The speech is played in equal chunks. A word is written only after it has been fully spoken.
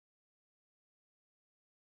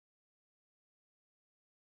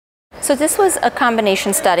So this was a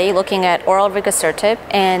combination study looking at oral Rigosertib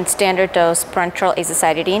and standard dose parenteral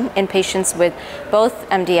azacitidine in patients with both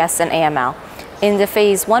MDS and AML. In the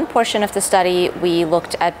phase 1 portion of the study, we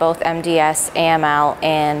looked at both MDS, AML,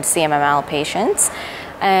 and CMML patients,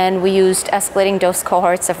 and we used escalating dose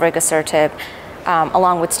cohorts of Rigosertib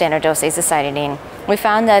along with standard dose azacitidine. We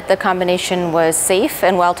found that the combination was safe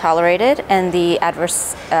and well tolerated, and the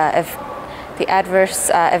adverse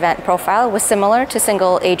event profile was similar to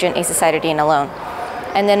single agent azacitidine alone.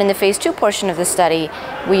 And then in the phase 2 portion of the study,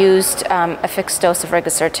 we used a fixed dose of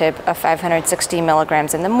Rigosertib of 560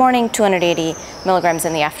 milligrams in the morning, 280 milligrams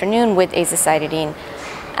in the afternoon with azacitidine.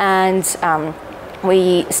 And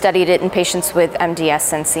we studied it in patients with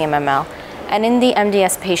MDS and CMML. And in the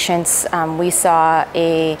MDS patients, we saw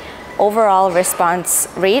an overall response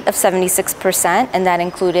rate of 76%, and that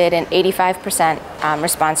included an 85%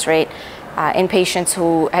 response rate in patients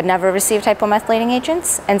who had never received hypomethylating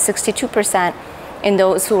agents, and 62% in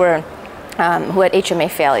those who had HMA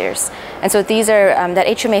failures. And so these are, that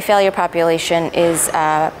HMA failure population is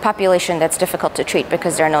a population that's difficult to treat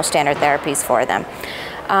because there are no standard therapies for them.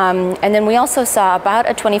 And then we also saw about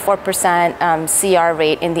a 24% CR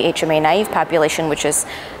rate in the HMA naive population, which is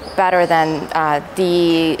better than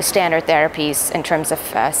the standard therapies in terms of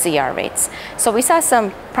CR rates. So we saw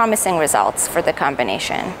some promising results for the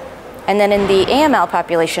combination. And then in the AML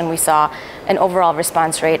population, we saw an overall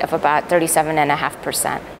response rate of about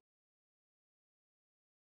 37.5%.